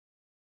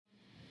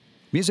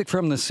Music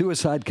from the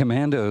Suicide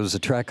Commandos, a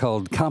track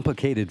called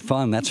Complicated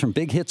Fun. That's from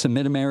Big Hits of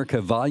Mid-America,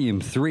 Volume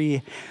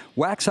 3.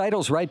 Wax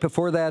Idols right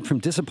before that from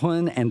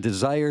Discipline and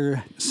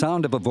Desire.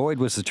 Sound of a Void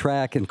was the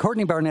track. And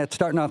Courtney Barnett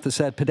starting off the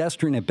set,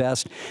 Pedestrian at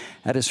Best.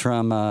 That is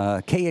from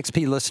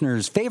KEXP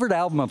listeners' favorite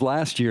album of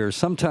last year,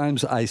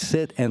 Sometimes I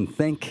Sit and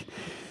Think.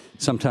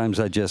 Sometimes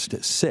I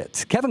Just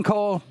Sit. Kevin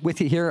Cole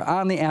with you here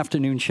on the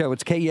afternoon show.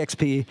 It's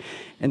KEXP,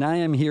 and I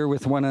am here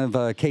with one of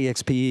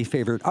KEXP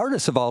favorite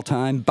artists of all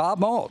time, Bob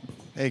Mould.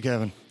 Hey,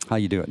 Kevin. How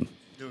you doing?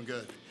 Doing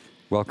good.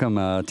 Welcome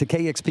to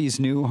KEXP's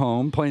new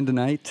home, playing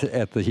tonight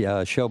at the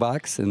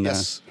Showbox. And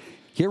yes.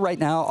 Here right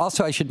now,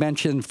 also I should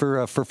mention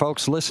for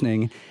folks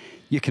listening,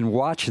 you can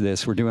watch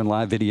this. We're doing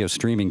live video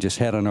streaming. Just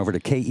head on over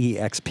to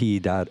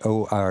KEXP.org.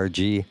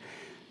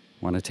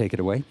 Want to take it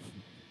away?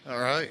 All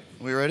right.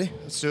 We ready?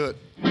 Let's do it.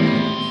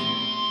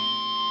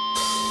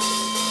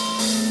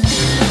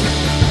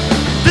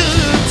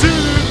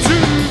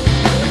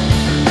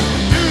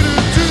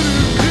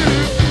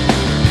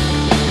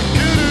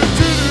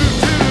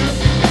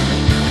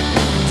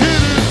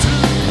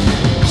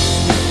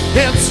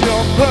 It's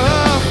your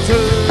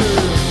birthday,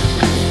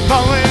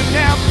 but we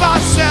never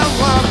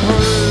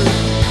celebrate.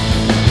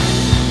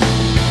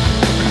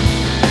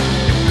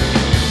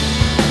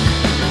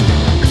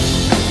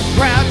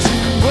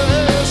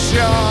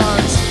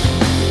 Graduations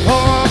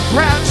or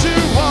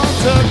gradual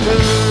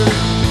degree.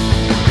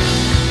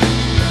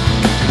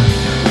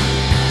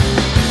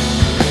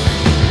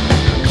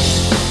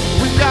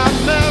 We got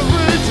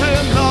married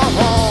in the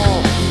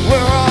hall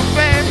where our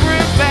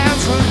favorite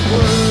bands would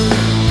play.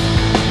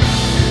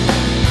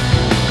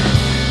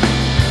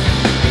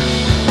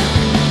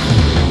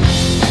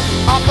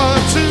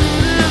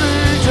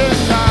 Opportunity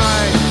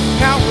tonight.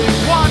 Now we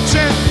watch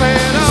it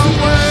fade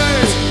away.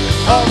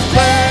 Of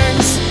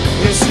things,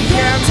 it's the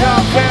end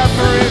of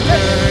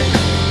everything.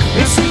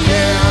 It's the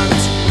end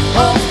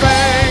of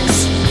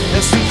things.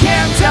 It's the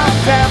end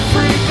of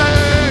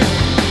everything.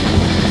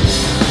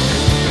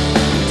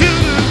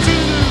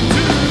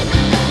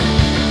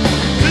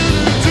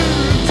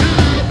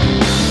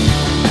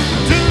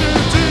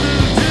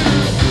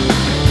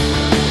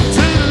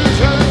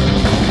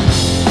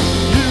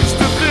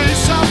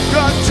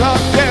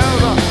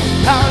 Together,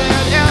 how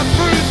did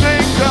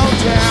everything go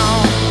down?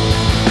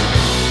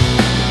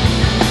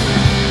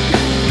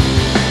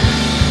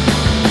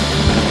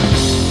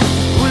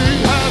 We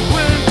had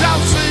window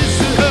seats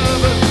to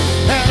heaven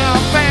and a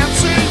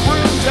fancy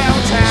room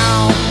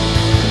downtown.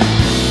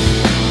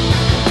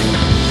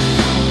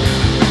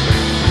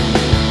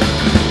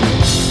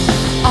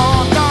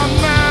 On the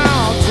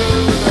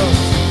mountain,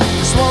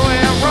 slow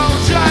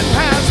erosion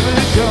has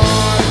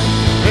begun.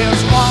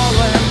 It's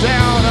falling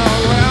down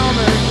around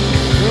me.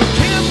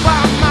 Can't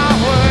find my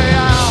way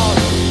out.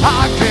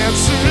 I can't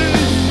see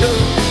you.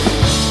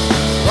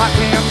 I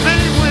can't be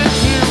with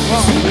you.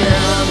 It's the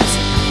end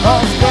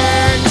of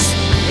things.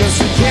 It's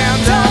the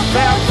end of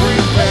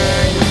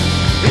everything.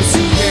 It's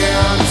the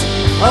end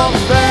of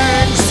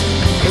things.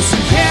 It's the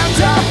end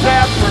of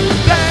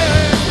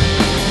everything.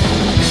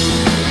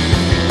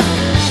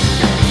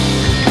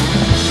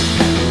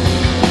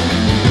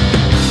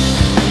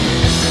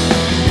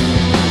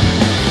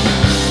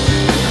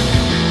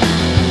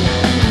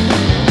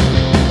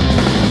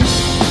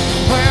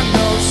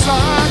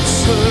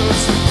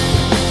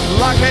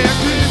 Like I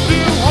keep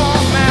you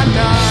warm at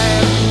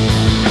night.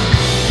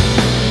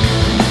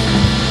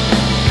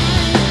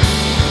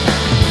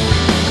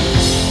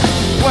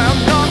 When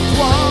the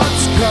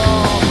floods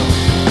come,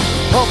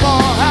 of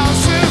our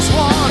houses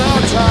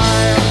water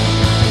time.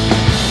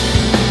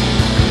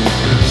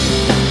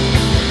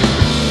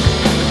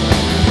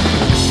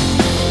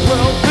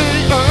 Will the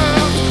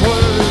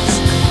earthquakes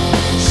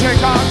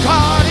shake our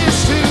cottage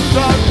to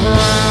the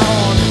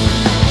ground?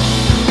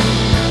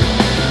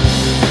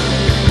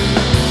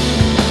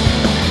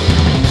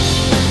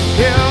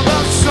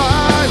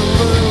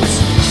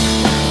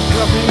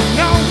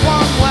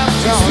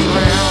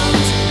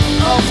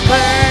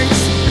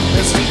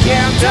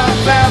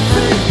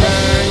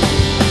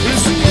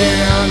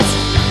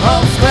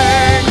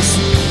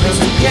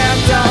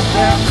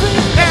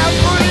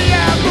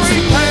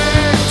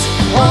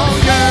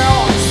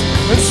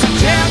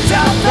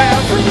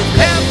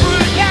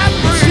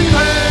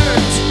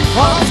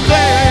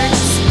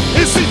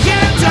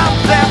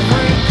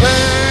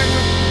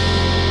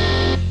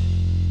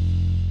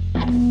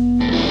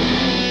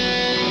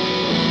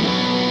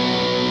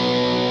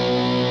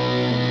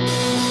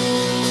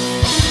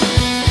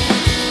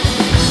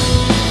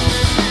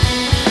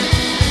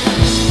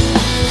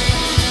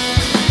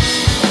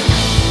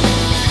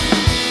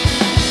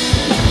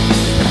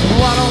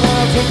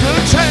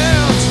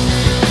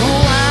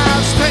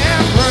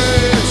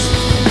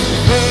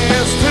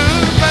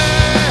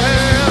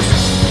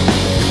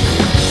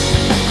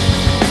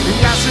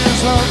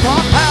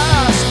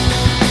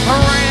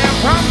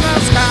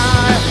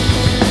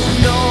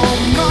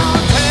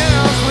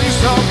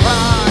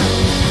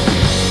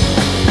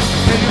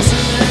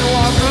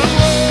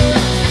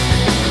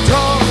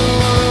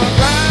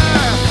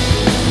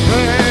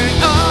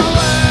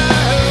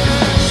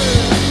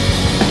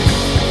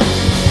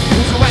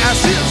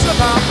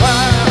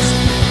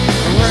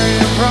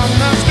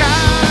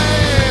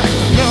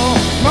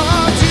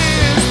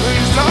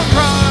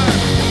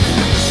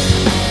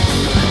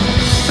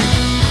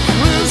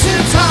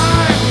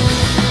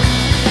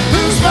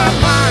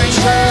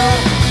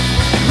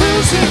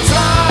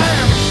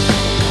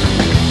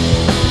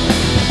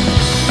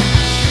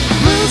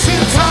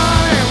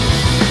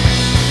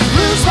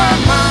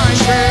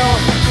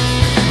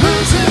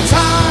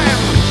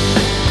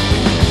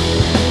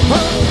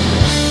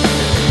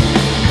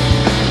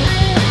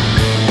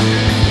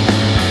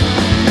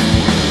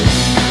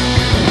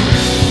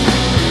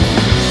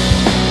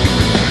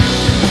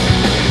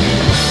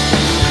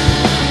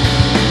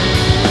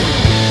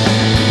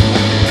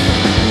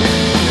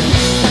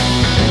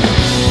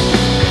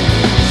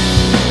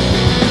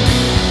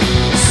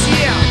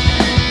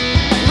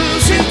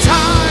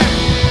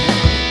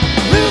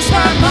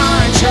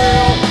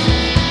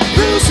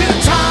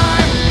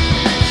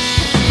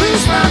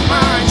 my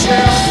mind,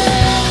 yeah.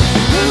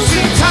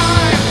 Losing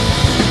time,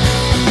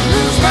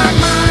 lose my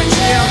mind,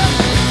 yeah.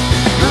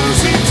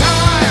 Losing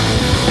time,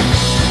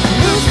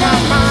 lose my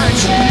mind,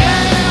 yeah.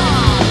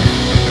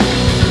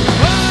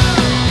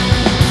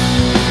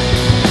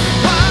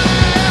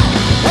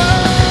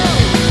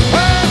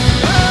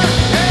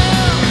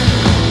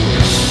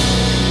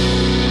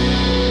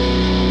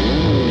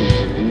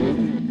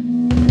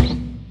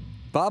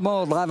 Bob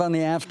Mould live on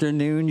the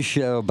afternoon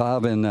show.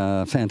 Bob and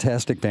a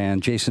fantastic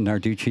band. Jason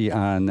Narducci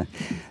on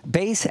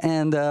bass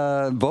and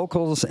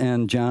vocals,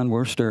 and John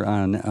Worster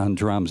on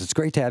drums. It's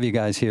great to have you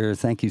guys here.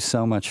 Thank you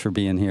so much for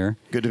being here.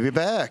 Good to be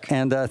back.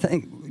 And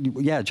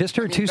just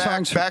heard two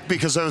songs. Back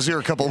because I was here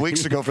a couple of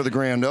weeks ago for the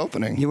grand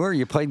opening. You were.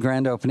 You played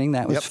grand opening.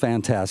 That was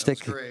fantastic.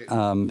 That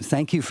was great.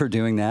 Thank you for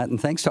doing that,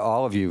 and thanks to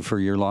all of you for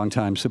your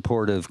longtime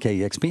support of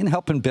KEXP and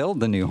helping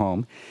build the new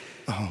home.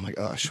 Oh my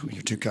gosh,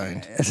 you're too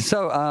kind.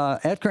 So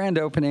at grand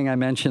opening, I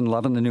mentioned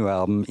loving the new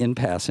album in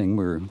passing.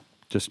 We're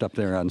just up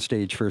there on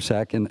stage for a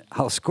sec, and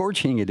how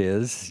scorching it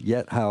is,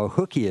 yet how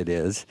hooky it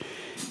is.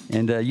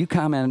 And you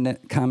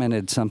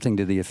commented something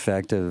to the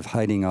effect of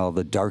hiding all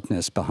the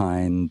darkness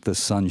behind the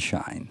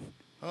sunshine.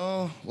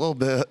 Oh, a little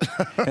bit.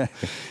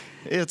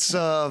 It's,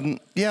 the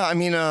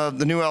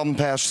new album,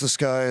 Patch the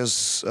Sky,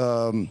 is...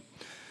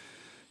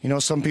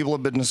 some people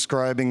have been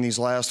describing these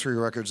last three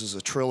records as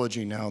a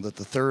trilogy now that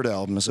the third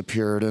album has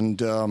appeared. And,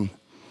 to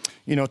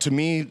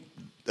me,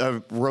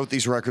 I wrote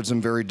these records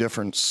in very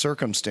different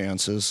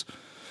circumstances.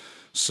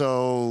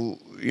 So,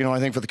 I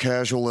think for the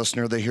casual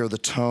listener, they hear the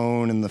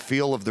tone and the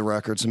feel of the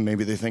records, and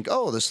maybe they think,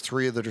 oh, there's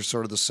three that are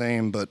sort of the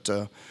same. But,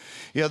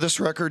 this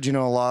record,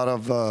 a lot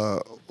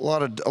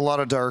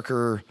of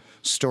darker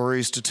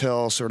stories to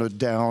tell, sort of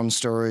down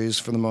stories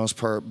for the most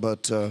part.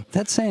 But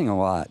that's saying a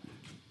lot.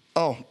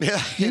 Oh, yeah,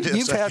 it is.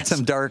 You've had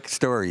some dark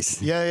stories.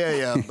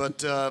 Yeah.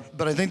 But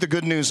I think the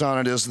good news on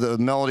it is the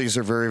melodies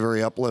are very,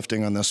 very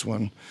uplifting on this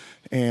one.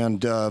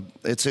 And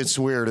it's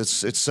weird.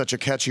 It's such a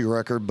catchy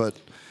record, but,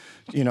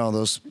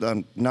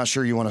 I'm not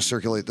sure you want to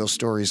circulate those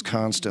stories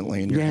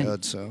constantly in your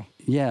head, so.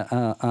 Yeah,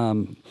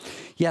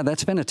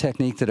 that's been a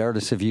technique that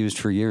artists have used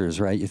for years,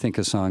 right? You think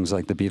of songs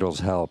like the Beatles'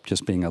 Help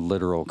just being a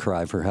literal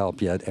cry for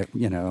help, yet,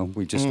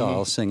 we just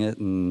all sing it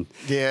and...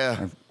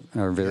 Yeah.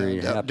 Are very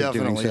happy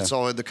definitely. doing so. It's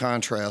always the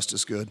contrast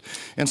is good,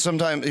 and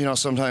sometimes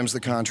the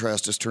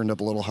contrast is turned up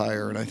a little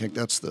higher, and I think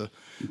that's the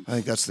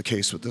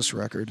case with this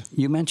record.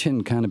 You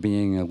mentioned kind of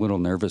being a little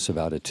nervous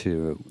about it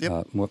too.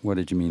 Yep. What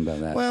did you mean by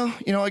that? Well,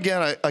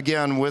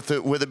 again, with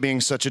it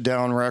being such a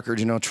down record,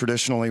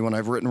 traditionally when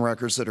I've written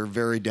records that are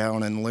very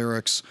down in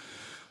lyrics.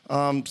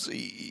 I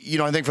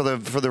think for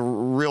the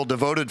real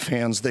devoted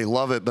fans, they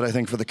love it. But I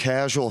think for the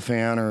casual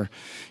fan or,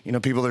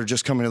 people that are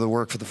just coming to the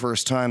work for the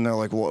first time, they're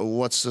like,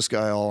 what's this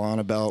guy all on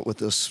about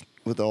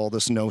with all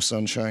this no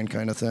sunshine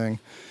kind of thing?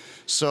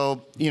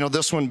 So,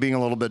 this one being a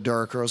little bit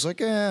darker, I was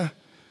like, I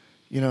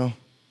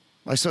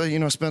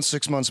spent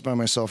 6 months by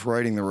myself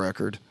writing the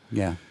record.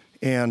 Yeah.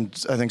 And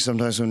I think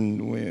sometimes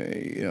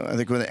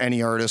when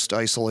any artist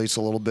isolates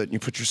a little bit and you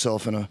put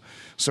yourself in a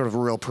sort of a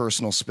real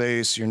personal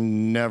space, you're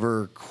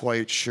never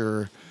quite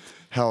sure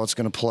how it's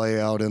going to play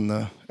out in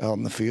the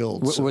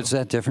field. Was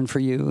that different for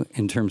you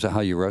in terms of how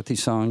you wrote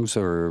these songs,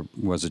 or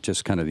was it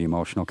just kind of the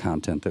emotional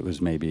content that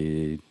was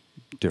maybe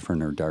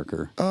different or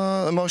darker?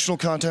 Emotional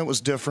content was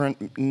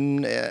different,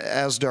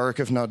 as dark,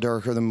 if not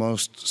darker than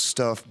most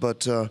stuff.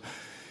 But,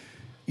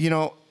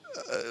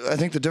 I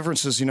think the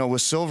difference is,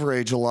 with Silver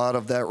Age, a lot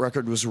of that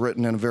record was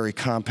written in a very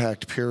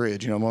compact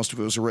period. Most of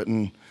it was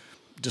written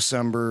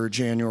December,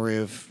 January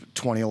of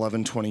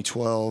 2011,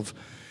 2012.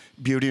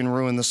 Beauty and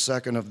Ruin, the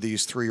second of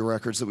these three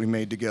records that we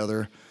made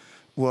together,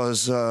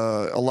 was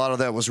a lot of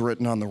that was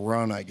written on the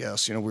run, I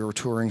guess. We were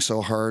touring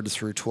so hard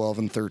through 12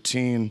 and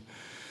 13.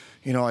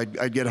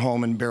 I'd get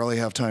home and barely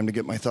have time to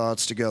get my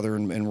thoughts together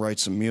and write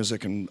some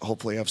music and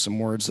hopefully have some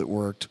words that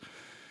worked.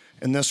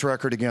 And this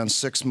record, again,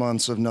 6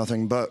 months of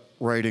nothing but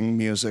writing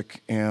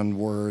music and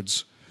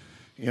words.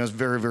 It's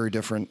very, very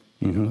different,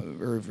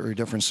 very, very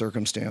different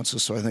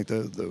circumstances. So I think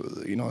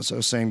as I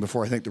was saying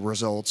before, I think the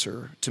results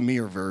are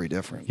very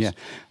different. Yeah,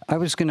 I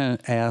was going to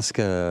ask,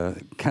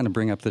 kind of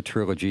bring up the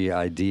trilogy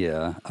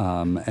idea,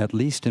 at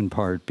least in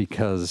part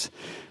because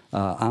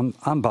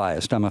I'm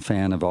biased. I'm a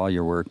fan of all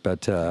your work,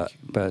 but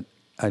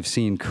I've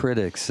seen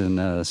critics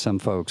and some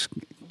folks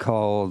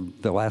call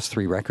the last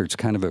three records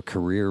kind of a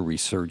career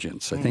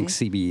resurgence. I think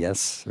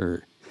CBS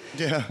or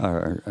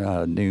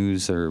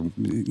News or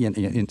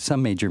in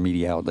some major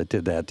media outlet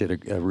did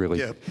a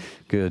really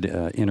good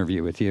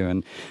interview with you,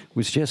 and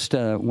was just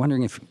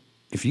wondering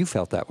if you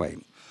felt that way.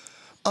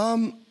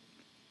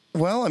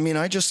 Well,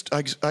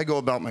 I go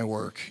about my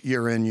work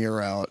year in, year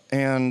out,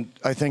 and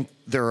I think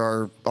there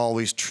are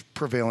always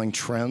prevailing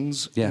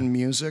trends in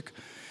music.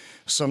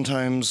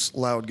 Sometimes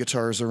loud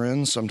guitars are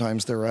in,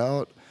 sometimes they're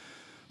out.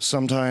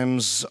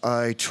 Sometimes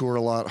I tour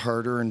a lot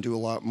harder and do a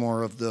lot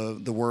more of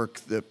the work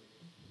that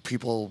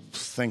people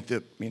think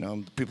that,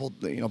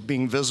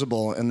 being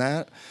visible, and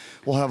that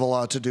will have a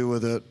lot to do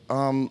with it.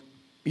 I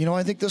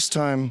think this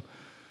time,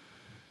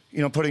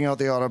 putting out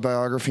the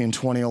autobiography in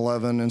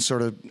 2011 and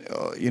sort of,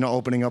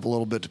 opening up a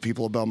little bit to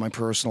people about my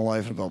personal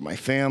life and about my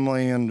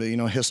family and,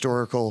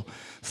 historical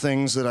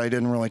things that I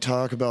didn't really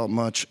talk about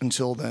much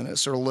until then. It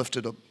sort of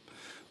lifted a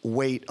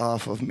weight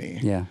off of me.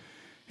 Yeah.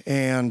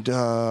 And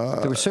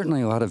there was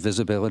certainly a lot of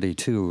visibility,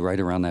 too, right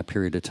around that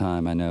period of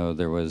time. I know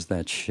there was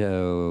that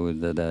show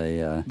that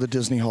the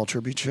Disney Hall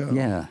Tribute Show.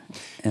 Yeah.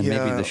 And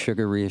maybe the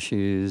Sugar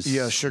reissues.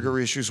 Yeah, Sugar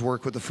reissues,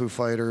 work with the Foo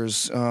Fighters.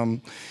 So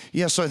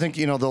I think,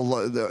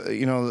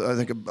 I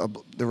think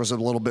there was a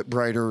little bit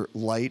brighter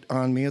light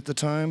on me at the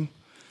time.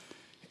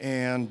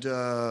 And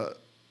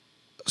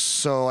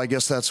so I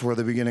guess that's where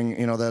the beginning,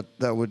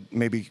 that would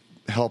maybe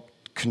help,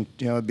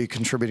 be a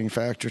contributing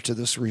factor to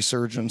this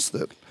resurgence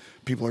that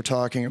people are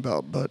talking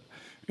about, but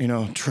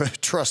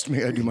trust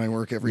me, I do my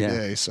work every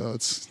day, so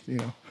it's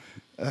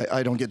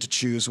I don't get to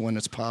choose when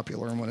it's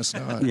popular and when it's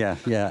not.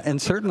 Yeah, and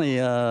certainly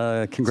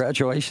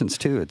congratulations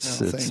too.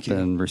 It's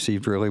been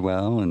received really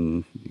well,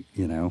 and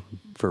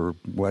for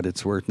what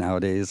it's worth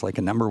nowadays, like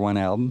a #1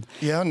 album.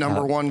 Yeah,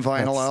 #1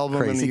 vinyl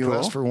album in the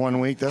U.S. for 1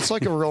 week. That's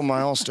like a real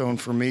milestone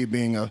for me,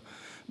 being a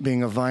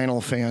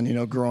vinyl fan.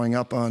 growing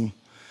up on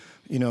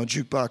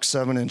jukebox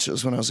 7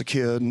 inches when I was a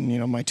kid,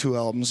 and my 2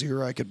 albums a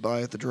year I could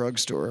buy at the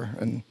drugstore.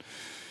 And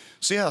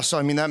so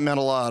that meant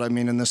a lot.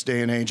 In this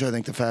day and age, I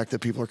think the fact that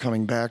people are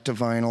coming back to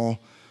vinyl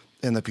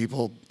and that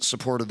people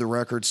supported the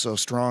record so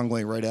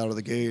strongly right out of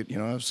the gate, it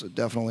was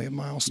definitely a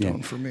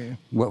milestone for me.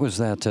 What was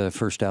that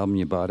first album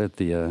you bought at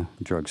the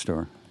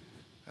drugstore?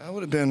 That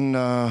would have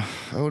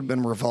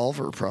been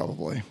Revolver,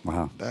 probably.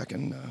 Wow. Back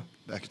in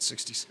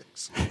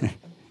 '66.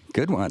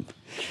 Good one.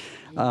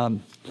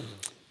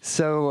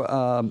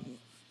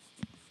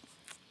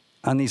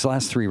 On these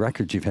last 3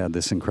 records, you've had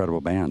this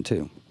incredible band,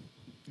 too.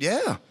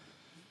 Yeah.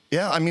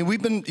 We've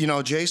been,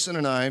 Jason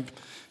and I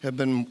have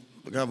been,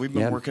 we've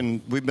been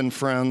working, we've been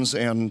friends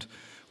and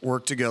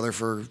worked together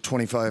for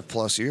 25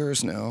 plus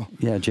years now.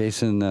 Yeah,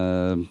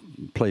 Jason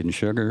played in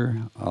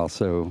Sugar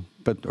also,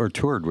 or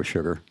toured with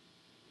Sugar.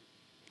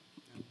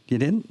 You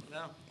didn't?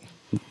 No.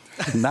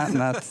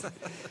 Not.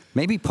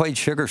 Maybe played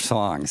Sugar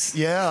songs.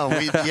 Yeah,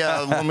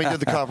 when we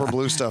did the Copper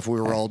Blue stuff, we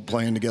were all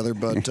playing together,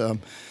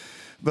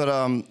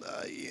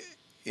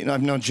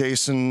 I've known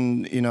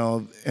Jason,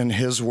 and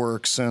his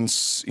work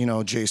since,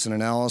 Jason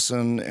and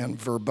Allison and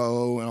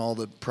Verbo and all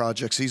the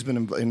projects he's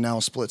been in now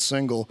Split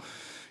Single,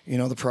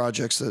 the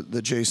projects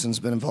that Jason's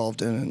been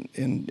involved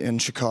in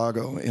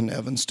Chicago, in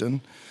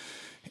Evanston.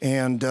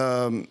 And,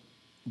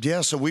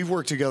 so we've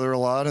worked together a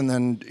lot. And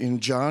then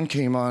John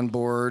came on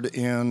board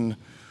in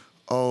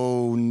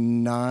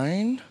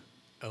 08.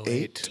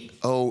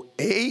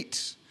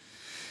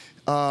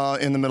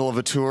 In the middle of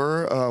a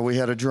tour. We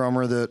had a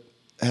drummer that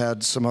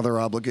had some other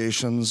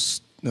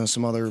obligations,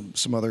 some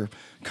other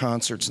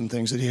concerts and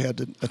things that he had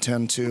to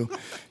attend to,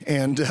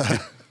 and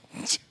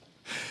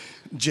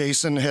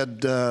Jason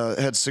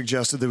had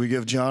suggested that we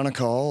give John a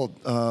call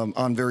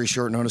on very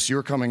short notice. You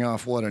were coming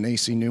off an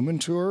AC Newman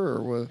tour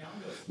or what?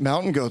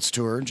 Mountain Goats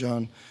tour.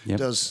 John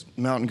does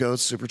Mountain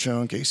Goats,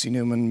 Superchunk, AC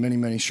Newman,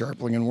 many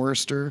Sharpling and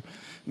Worcester,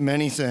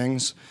 many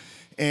things,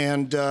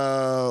 and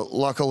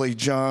luckily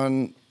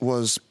John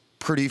was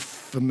pretty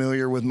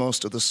familiar with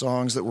most of the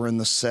songs that were in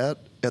the set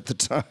at the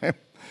time,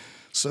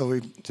 so we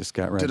just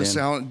got right did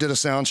a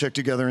sound check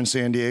together in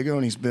San Diego,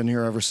 and he's been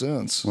here ever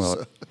since.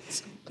 Well,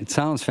 it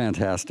sounds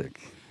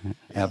fantastic.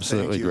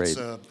 Absolutely great.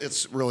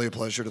 It's really a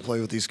pleasure to play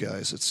with these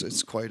guys.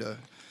 It's quite a.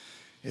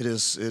 It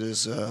is.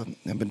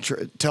 I've been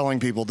telling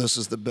people this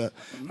is the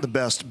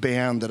best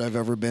band that I've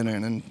ever been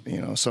in,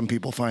 and some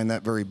people find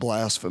that very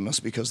blasphemous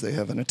because they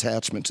have an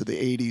attachment to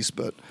the '80s,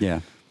 but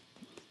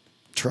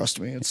trust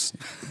me, it's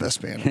the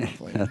best band I've ever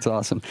played. That's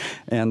awesome.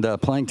 And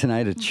playing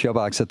tonight at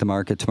Showbox at the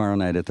Market, tomorrow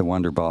night at the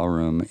Wonder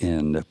Ballroom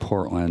in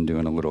Portland,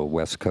 doing a little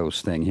West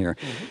Coast thing here.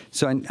 Mm-hmm.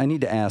 So I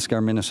need to ask, our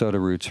Minnesota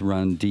roots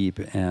run deep,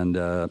 and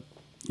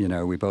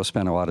we both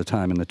spent a lot of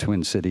time in the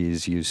Twin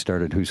Cities. You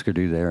started Husker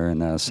Du there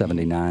in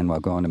 '79 while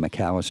going to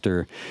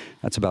McAllister.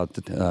 That's about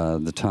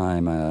the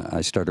time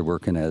I started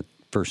working at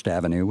First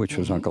Avenue, which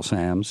was Uncle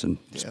Sam's, and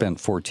spent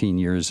 14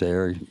 years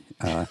there.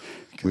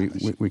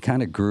 We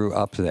kind of grew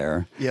up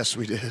there. Yes,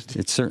 we did.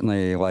 It's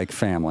certainly like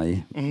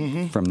family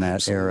from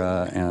that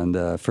era,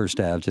 and First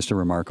Ave, just a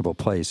remarkable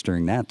place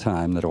during that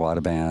time that a lot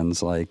of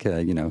bands like,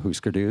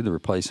 Husker Du, The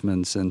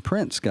Replacements, and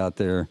Prince got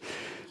their,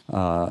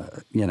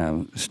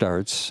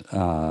 starts.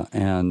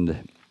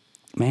 And,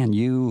 man,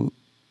 you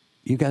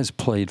guys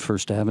played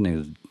First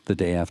Avenue the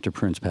day after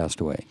Prince passed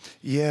away.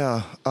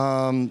 Yeah.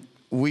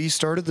 We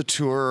started the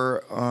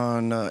tour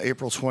on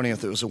April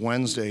 20th. It was a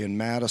Wednesday in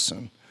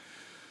Madison.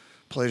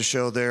 Played a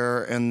show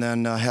there, and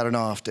then had an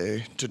off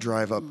day to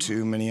drive up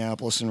to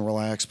Minneapolis and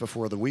relax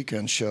before the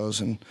weekend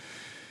shows. And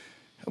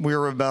we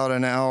were about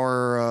an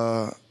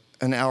hour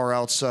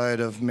outside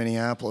of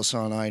Minneapolis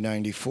on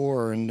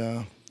I-94,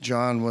 and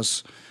John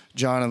was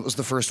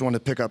the first one to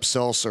pick up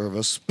cell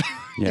service.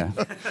 Yeah,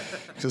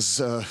 because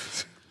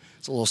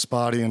it's a little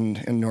spotty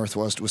in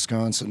northwest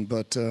Wisconsin.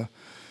 But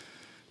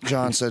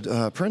John said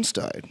Prince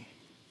died.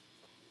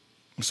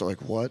 So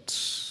like, what?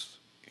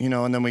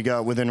 and then we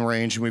got within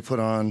range and we put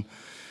on,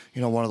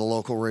 one of the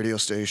local radio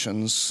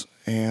stations,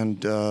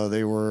 and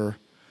they were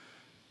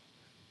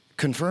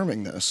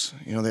confirming this.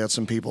 They had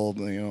some people,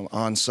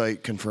 on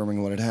site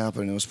confirming what had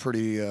happened. It was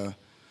pretty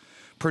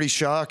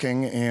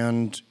shocking,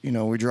 and,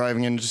 we're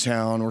driving into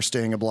town, we're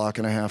staying a block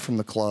and a half from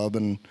the club,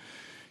 and,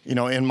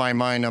 in my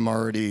mind, I'm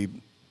already,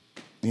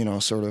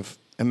 sort of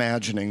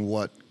imagining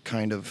what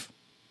kind of,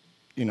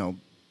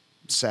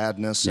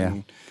 sadness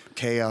and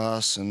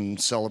chaos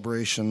and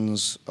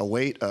celebrations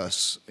await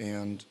us.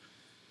 And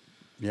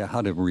yeah,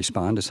 how to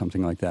respond to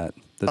something like that.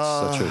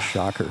 That's such a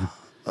shocker.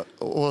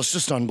 Well, it's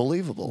just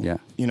unbelievable. Yeah.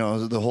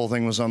 The whole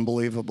thing was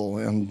unbelievable.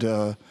 And,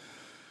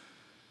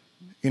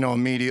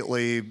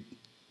 immediately,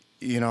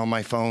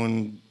 my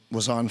phone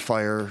was on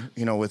fire,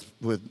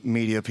 with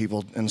media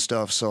people and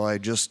stuff. So I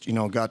just,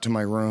 got to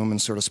my room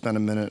and sort of spent a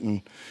minute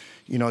and,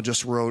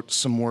 just wrote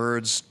some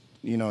words,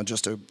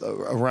 just a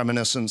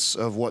reminiscence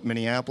of what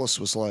Minneapolis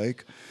was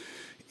like.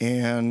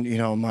 And,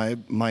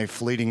 my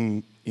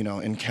fleeting,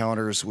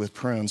 encounters with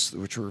Prince,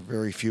 which were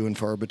very few and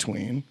far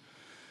between.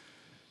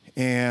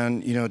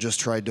 And, just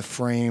tried to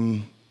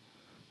frame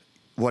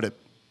what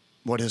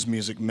his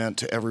music meant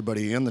to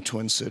everybody in the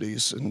Twin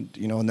Cities. And,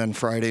 and then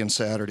Friday and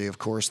Saturday, of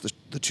course,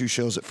 the two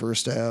shows at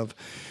First Ave.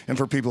 And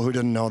for people who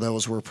didn't know, that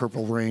was where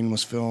Purple Rain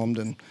was filmed.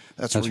 And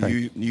that's where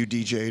right. you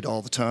DJ'd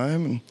all the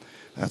time. And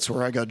that's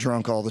where I got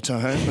drunk all the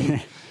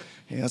time.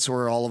 And that's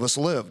where all of us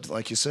lived,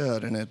 like you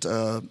said. And it,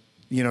 to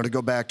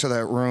go back to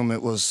that room,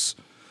 it was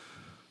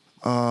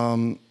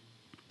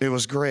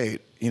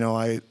great.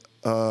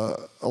 A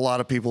lot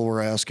of people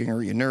were asking,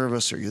 are you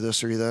nervous? Are you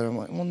this or you that? I'm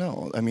like, well,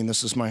 no. I mean,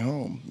 this is my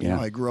home.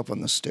 I grew up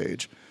on this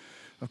stage.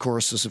 Of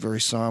course, this is a very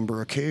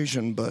somber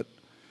occasion, but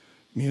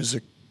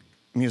music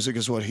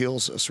is what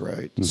heals us,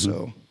 right? Mm-hmm.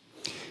 So,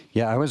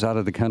 yeah, I was out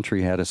of the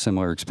country, had a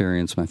similar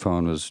experience. My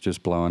phone was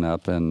just blowing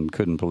up and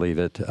couldn't believe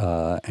it,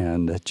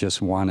 and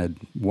just wanted,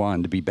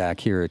 one, to be back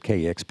here at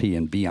KEXP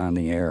and be on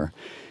the air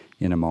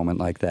in a moment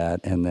like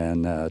that. And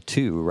then,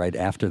 two, right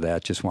after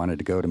that, just wanted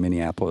to go to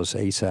Minneapolis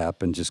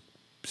ASAP and just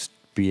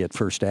be at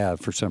First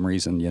Ave for some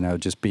reason,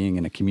 just being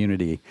in a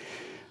community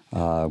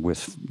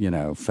with,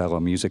 fellow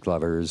music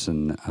lovers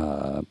and,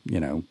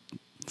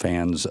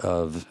 fans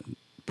of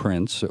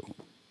Prince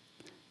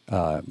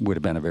would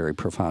have been a very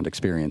profound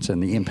experience.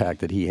 And the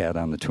impact that he had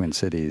on the Twin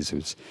Cities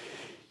was,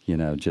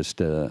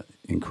 just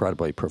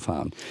incredibly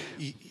profound.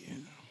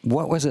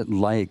 What was it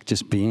like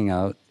just being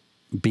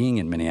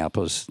in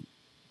Minneapolis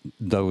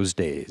those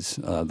days,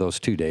 those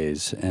 2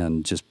 days,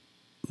 and just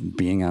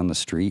being on the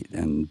street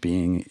and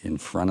being in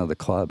front of the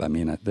club? I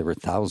mean, there were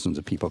thousands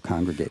of people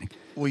congregating.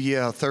 well,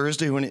 yeah,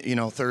 Thursday when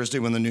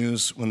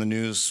the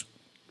news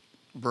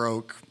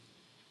broke,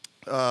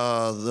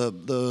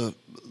 the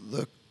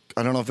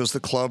I don't know if it was the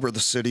club or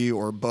the city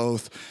or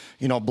both,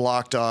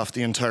 blocked off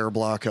the entire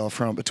block out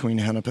front between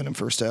Hennepin and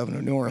First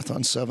Avenue North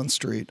on 7th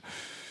Street.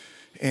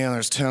 And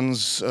there's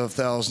tens of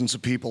thousands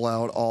of people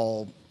out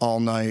all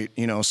night,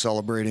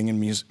 celebrating and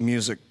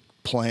music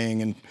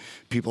playing and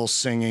people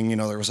singing.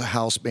 There was a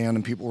house band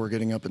and people were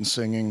getting up and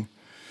singing,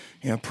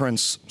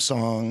 Prince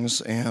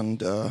songs,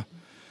 and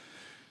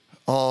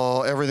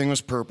everything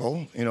was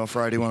purple.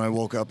 Friday when I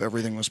woke up,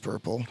 everything was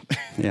purple.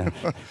 Yeah.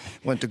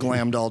 Went to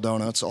Glam Doll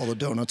Donuts. All the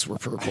donuts were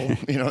purple.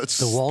 It's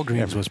The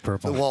Walgreens was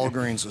purple. The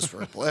Walgreens was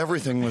purple.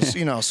 Everything was,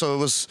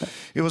 so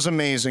it was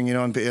amazing,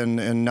 and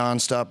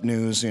nonstop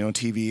news,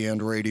 TV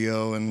and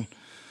radio, and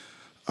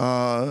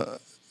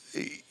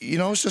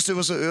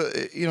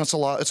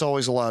it's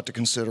always a lot to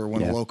consider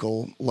when a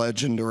local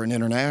legend or an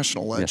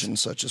international legend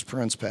such as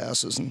Prince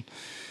passes, and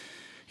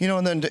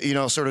and then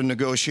sort of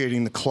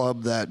negotiating the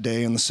club that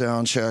day and the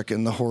sound check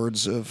and the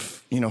hordes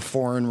of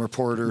foreign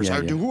reporters.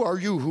 Who are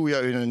you? Who?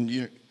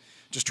 And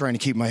just trying to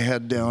keep my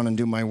head down and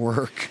do my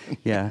work.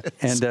 Yeah,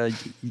 and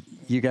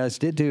you guys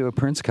did do a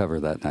Prince cover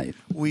that night.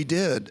 We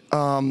did.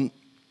 It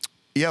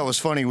was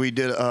funny. We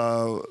did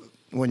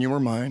When You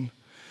Were Mine,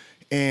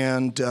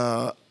 and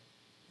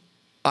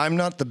I'm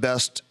not the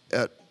best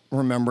at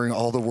remembering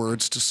all the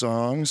words to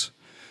songs.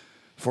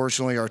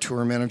 Fortunately, our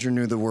tour manager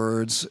knew the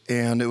words,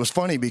 and it was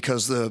funny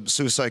because the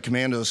Suicide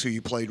Commandos, who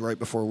you played right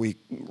before we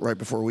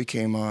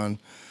came on,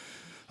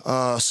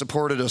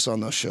 supported us on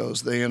those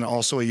shows. They and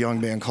also a young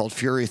band called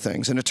Fury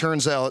Things, and it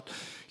turns out,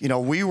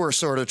 we were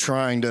sort of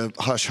trying to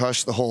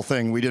hush the whole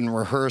thing. We didn't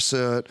rehearse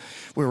it.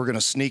 We were going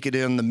to sneak it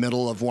in the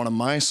middle of one of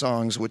my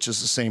songs, which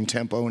is the same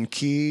tempo and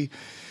key.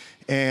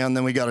 And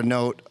then we got a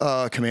note,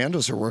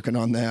 Commandos are working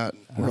on that.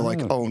 We're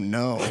like, oh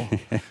no.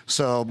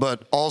 So,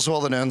 but all's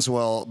well that ends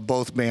well.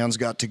 Both bands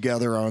got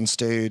together on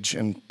stage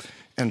and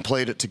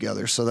played it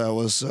together. So that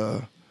was,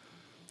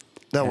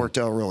 that worked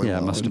out really well. Yeah,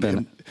 it must have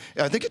been.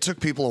 I think it took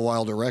people a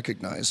while to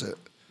recognize it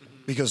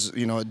because,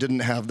 it didn't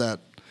have that,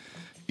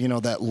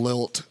 that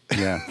lilt.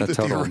 Yeah, that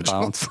total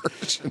bounce.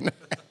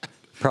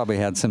 Probably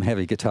had some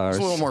heavy guitars.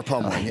 It's a little more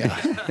pummeling,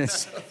 yeah.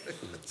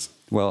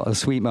 Well, a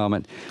sweet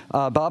moment.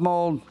 Bob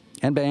Mould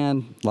and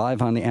band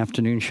live on the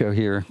afternoon show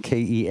here,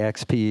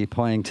 KEXP,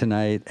 playing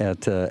tonight at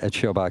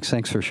Showbox.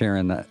 Thanks for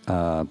sharing that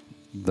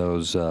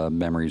those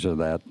memories of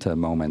that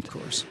moment. Of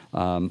course.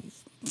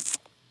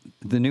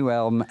 The new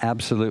album,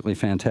 absolutely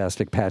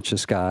fantastic. Patch the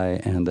Sky,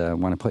 and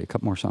want to play a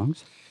couple more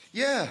songs?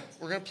 Yeah,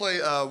 we're gonna play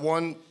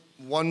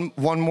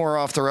one more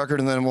off the record,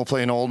 and then we'll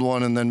play an old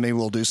one, and then maybe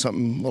we'll do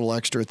something a little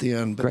extra at the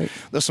end. But Great.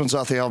 This one's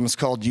off the album. It's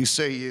called "You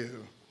Say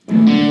You."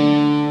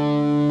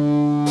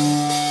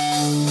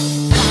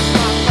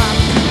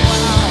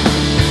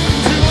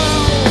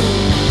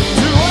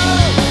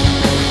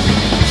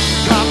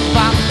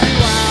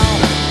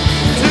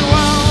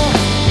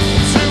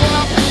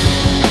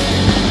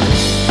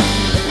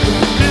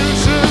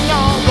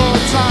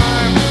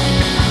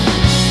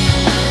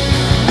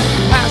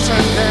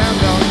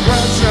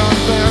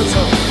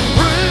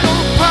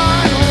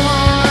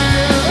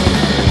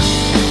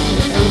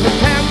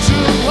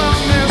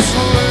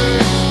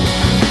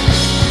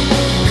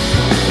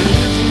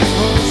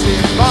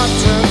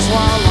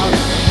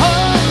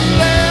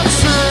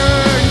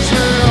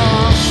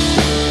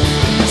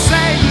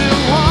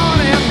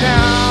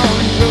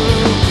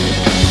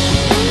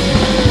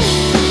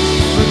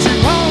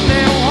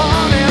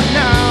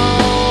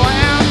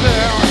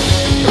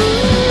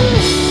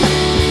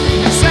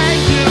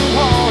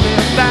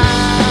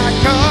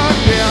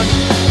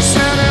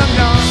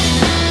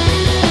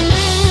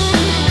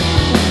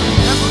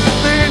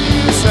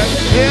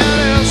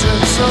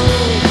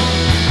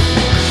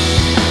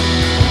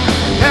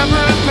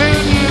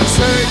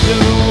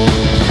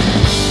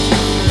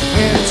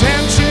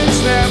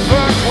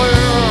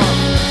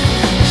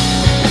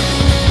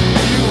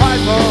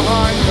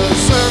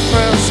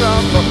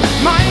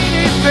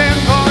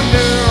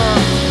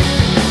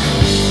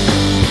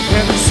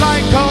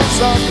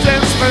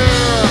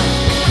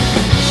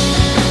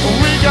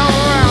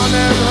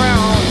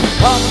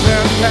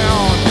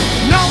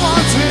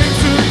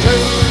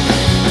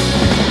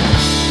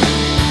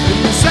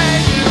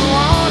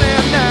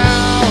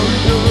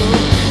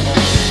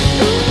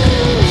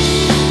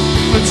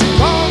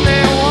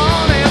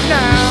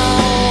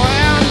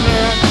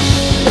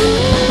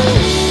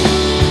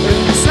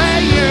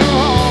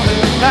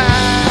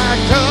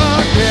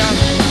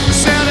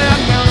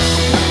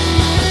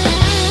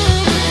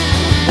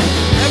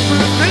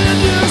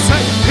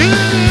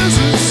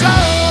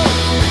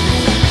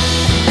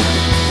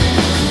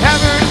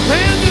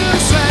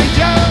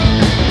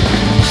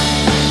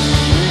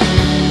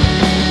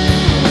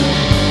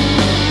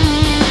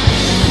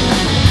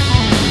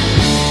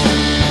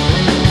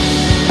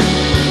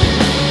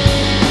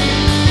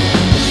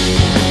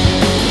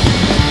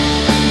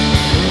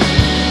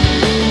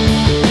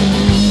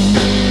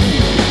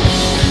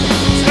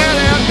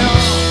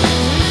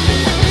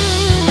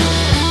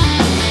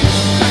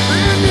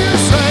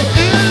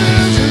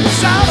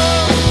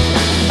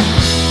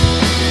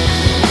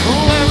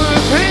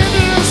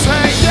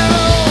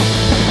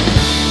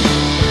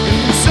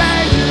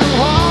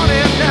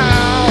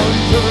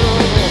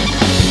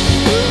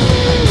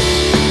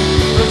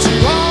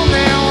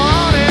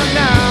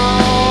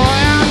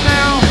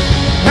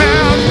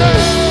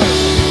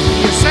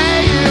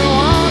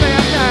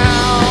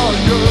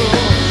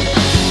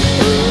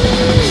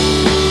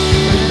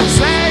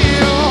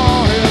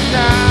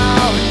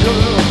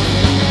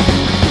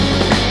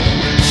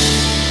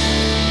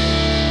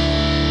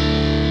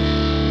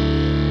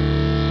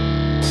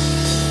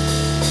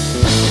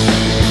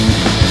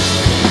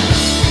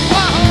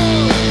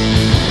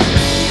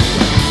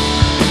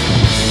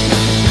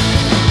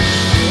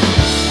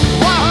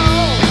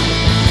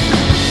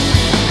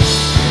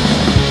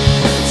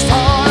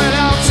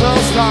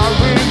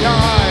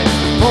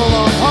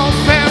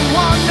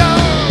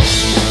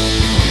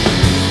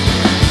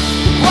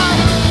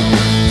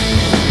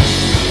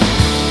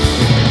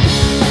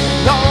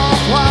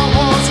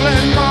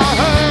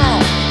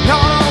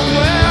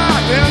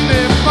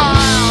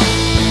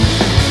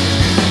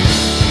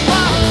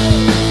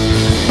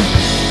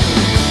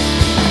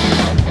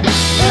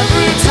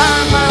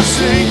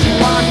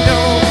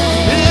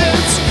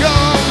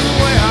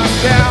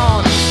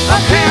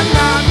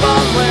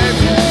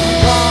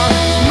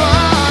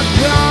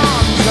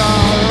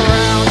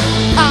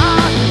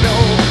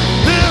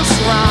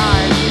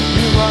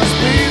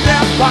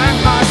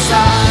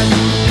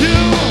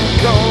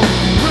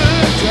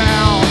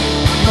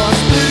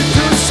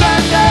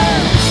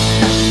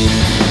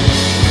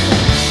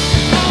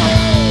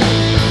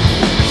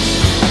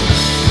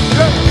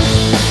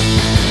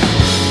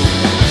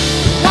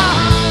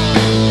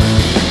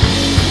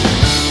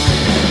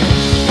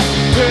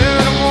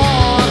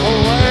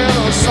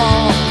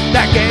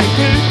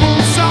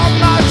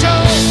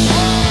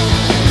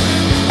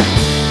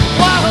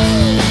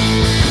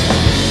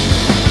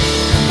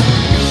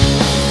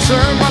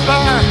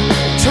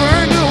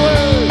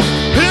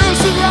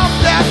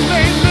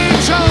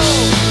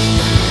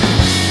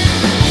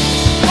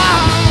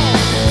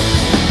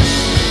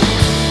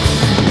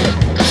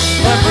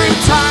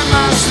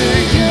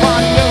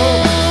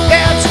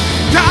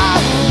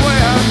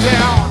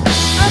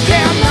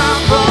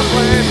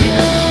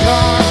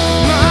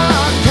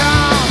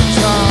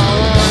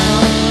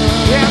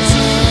 Can't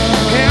see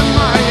in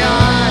my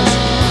eyes,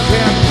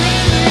 can't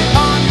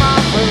really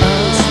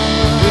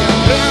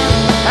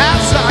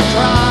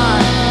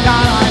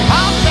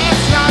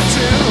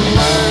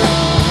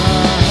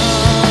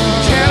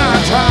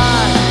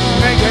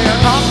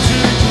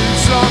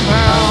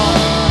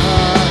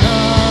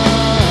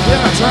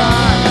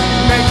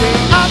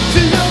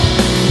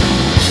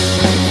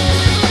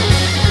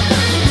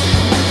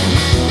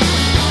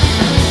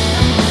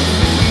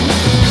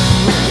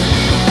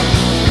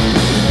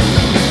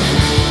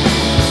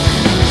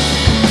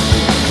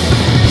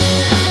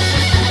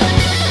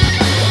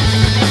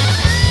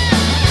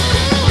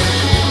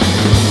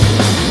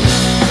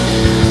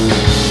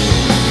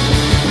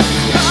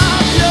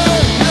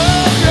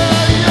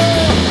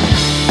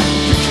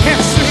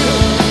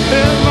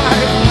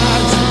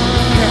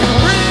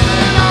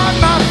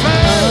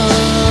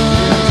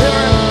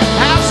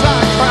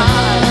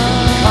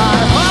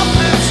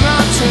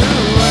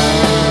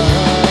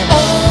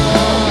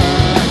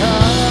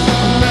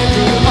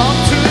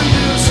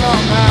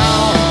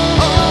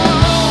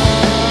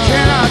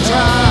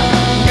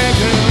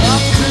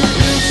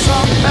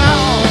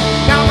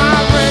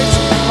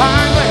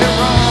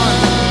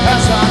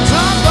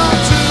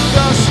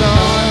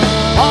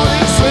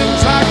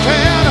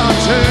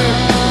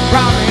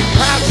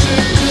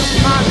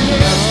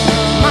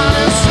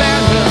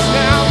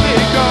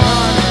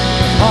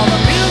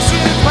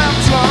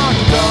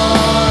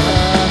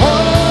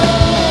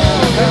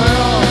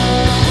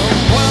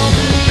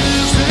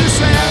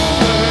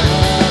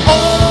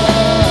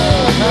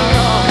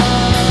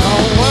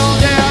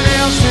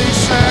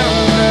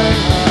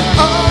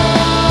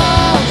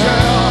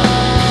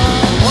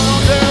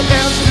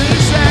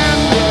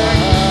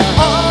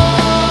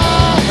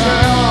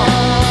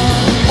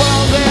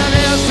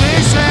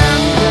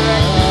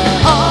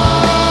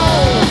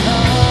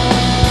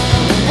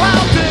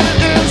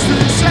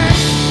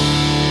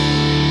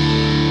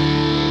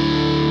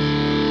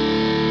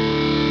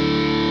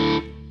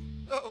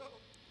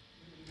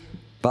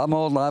Bob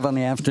Mould live on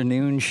the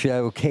afternoon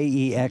show,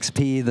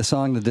 KEXP, the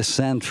song The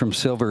Descent from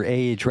Silver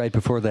Age. Right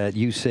before that,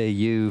 You Say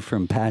You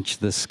from Patch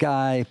the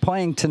Sky,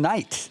 playing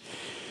tonight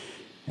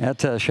at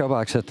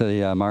Showbox at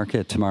the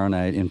Market tomorrow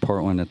night in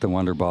Portland at the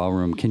Wonder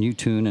Ballroom. Can you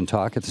tune and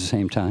talk at the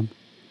same time?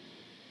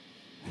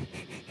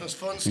 That's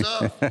fun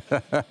stuff.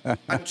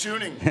 I'm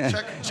tuning.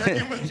 Check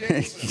in with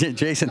Jason.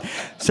 Jason.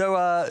 So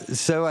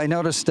I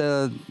noticed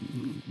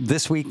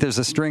this week there's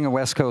a string of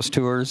West Coast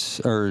tours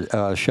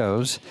or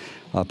shows.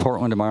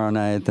 Portland tomorrow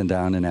night, then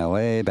down in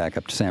LA, back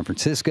up to San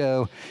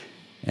Francisco,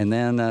 and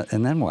then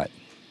what?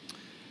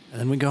 And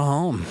then we go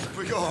home.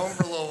 We go home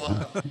for a little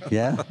while.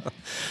 Yeah.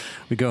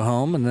 We go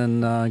home and then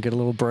get a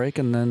little break,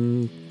 and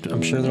then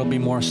I'm sure there'll be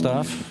more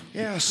stuff.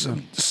 Yeah, so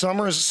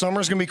summer's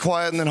gonna be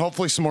quiet, and then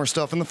hopefully some more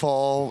stuff in the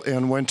fall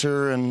and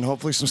winter, and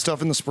hopefully some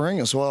stuff in the spring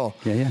as well.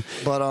 Yeah.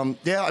 But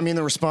yeah, I mean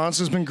the response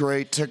has been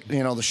great.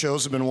 The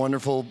shows have been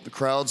wonderful. The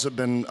crowds have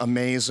been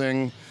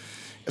amazing.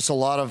 It's a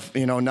lot of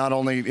not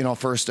only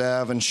First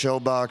Ave and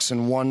Showbox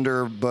and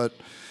Wonder, but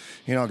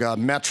got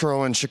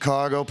Metro in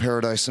Chicago,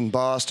 Paradise in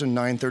Boston,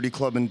 930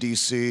 Club in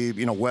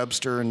DC,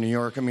 Webster in New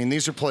York. I mean,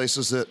 these are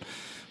places that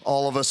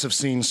all of us have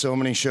seen so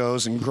many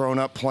shows and grown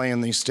up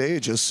playing these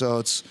stages. So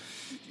it's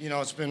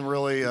been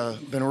really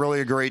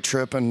a great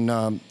trip,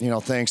 and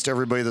thanks to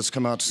everybody that's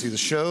come out to see the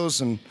shows,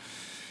 and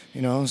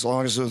as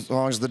long as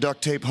the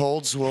duct tape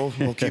holds, we'll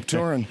keep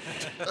touring.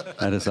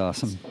 That is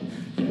awesome.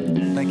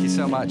 Thank you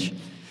so much.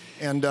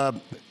 And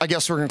I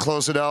guess we're going to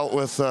close it out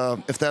with,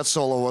 if that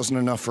solo wasn't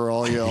enough for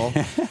all y'all,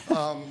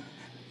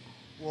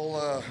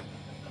 we'll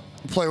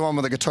play one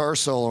with a guitar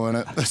solo in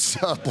it. It's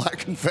Black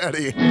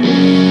Confetti.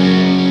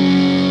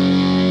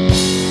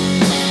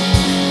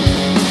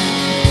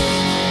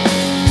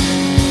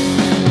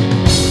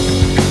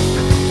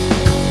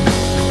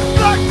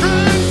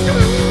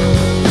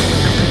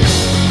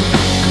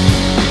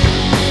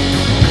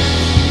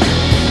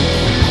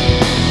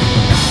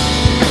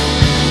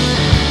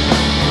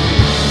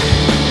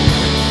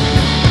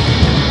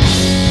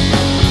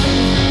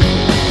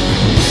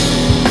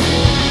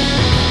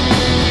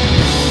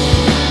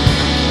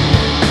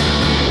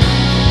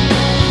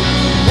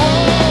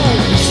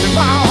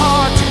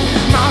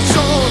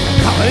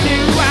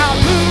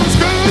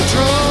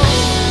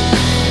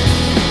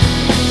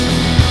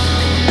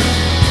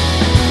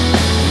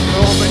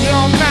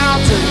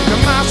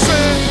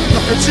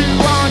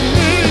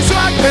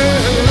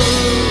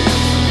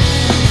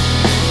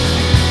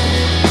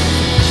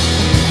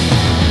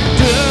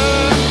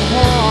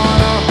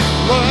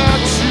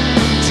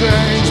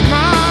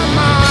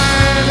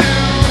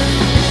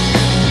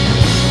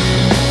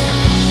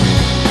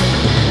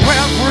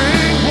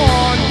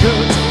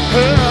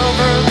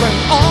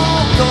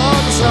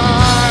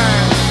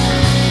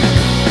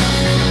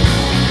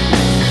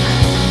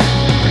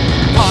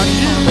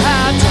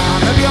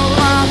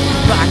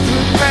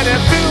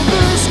 Feel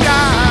the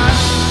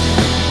sky.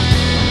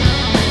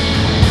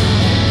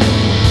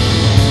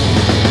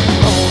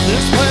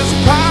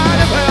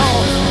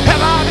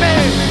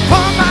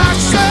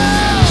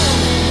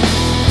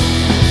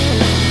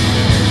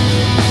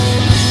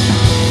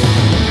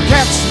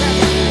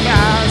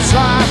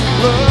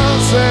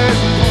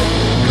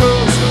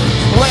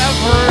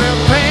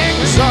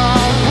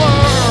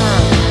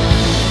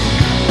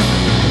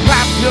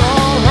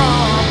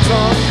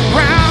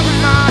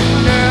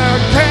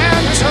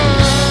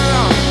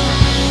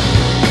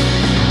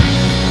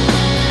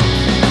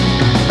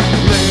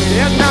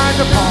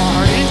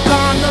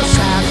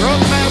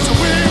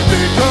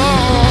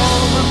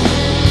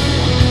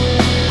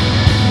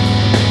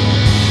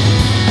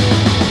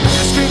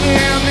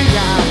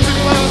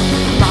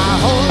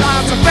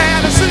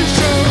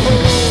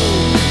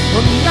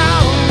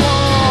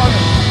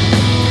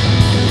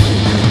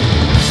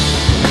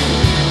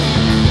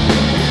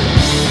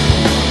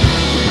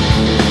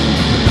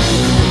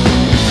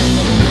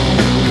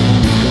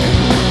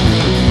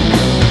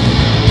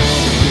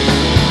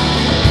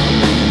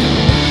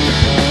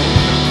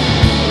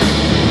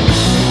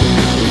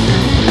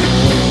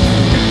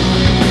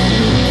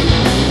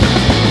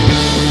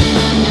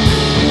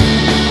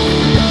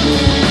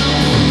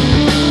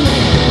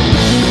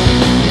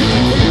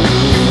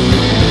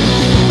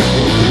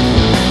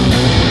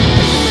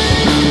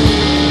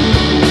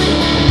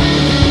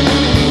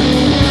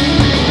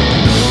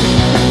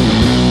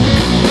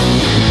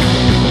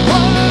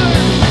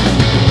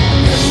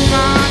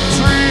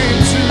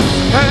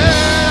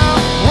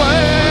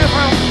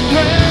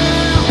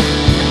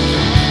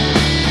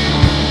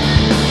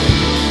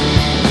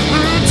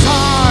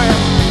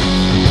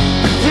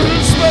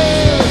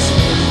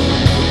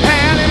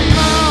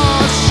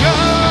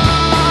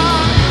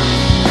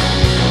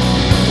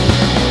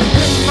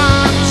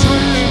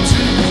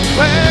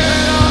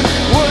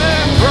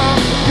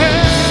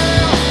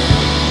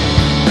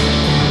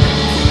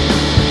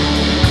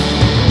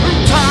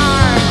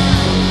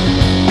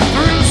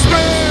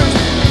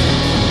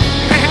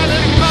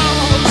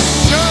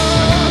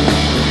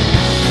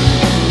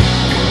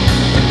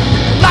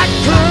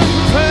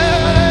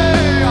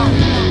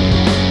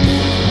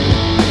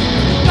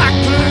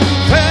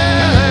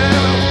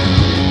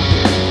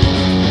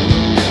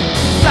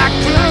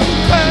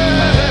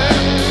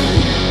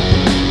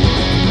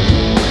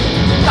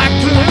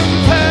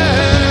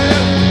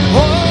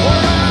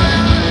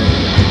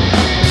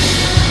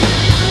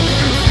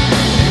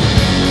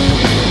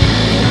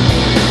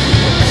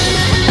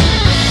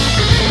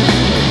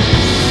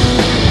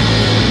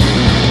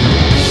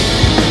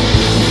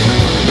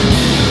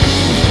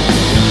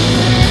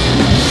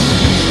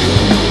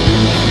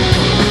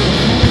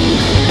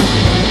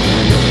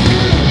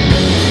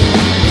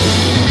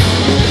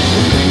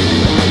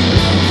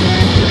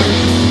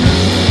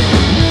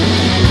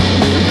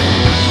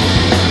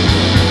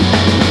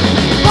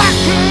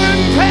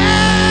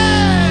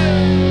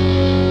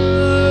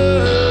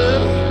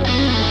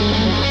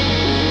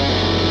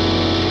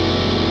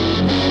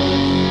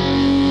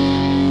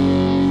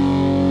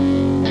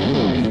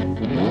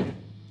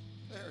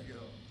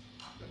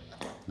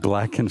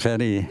 Black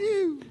Confetti.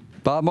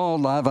 Bob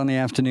Mould live on the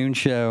afternoon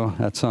show.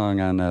 That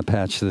song on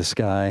Patch to the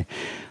Sky.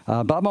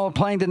 Bob Mould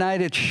playing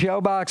tonight at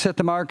Showbox at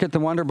the Market, the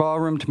Wonder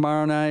Ballroom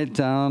tomorrow night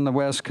down on the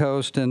West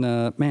Coast. And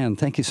man,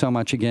 thank you so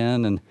much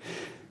again, and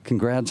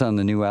congrats on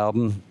the new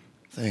album.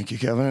 Thank you,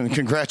 Kevin, and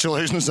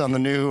congratulations on the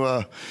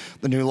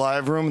new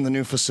live room and the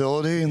new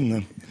facility and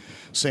the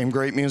same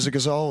great music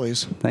as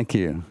always. Thank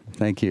you.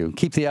 Thank you.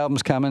 Keep the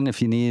albums coming.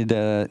 If you need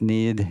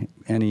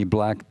any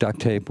black duct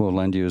tape, we'll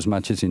lend you as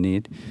much as you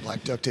need.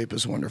 Black duct tape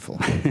is wonderful.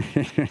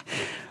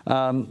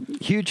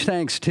 Huge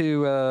thanks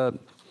to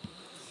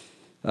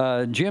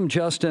Jim,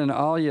 Justin,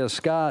 Alaia,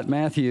 Scott,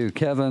 Matthew,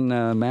 Kevin,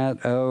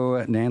 Matt,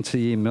 O,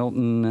 Nancy,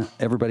 Milton,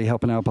 everybody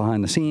helping out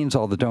behind the scenes,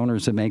 all the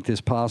donors that make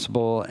this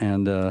possible,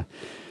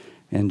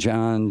 and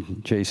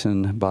John,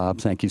 Jason,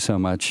 Bob, thank you so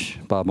much.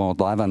 Bob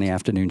Mould live on the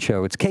afternoon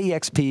show. It's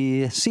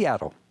KEXP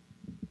Seattle.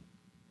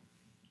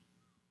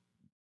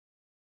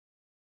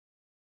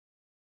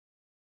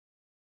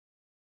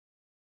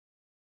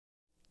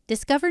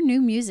 Discover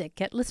new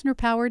music at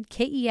listener-powered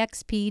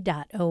KEXP.org.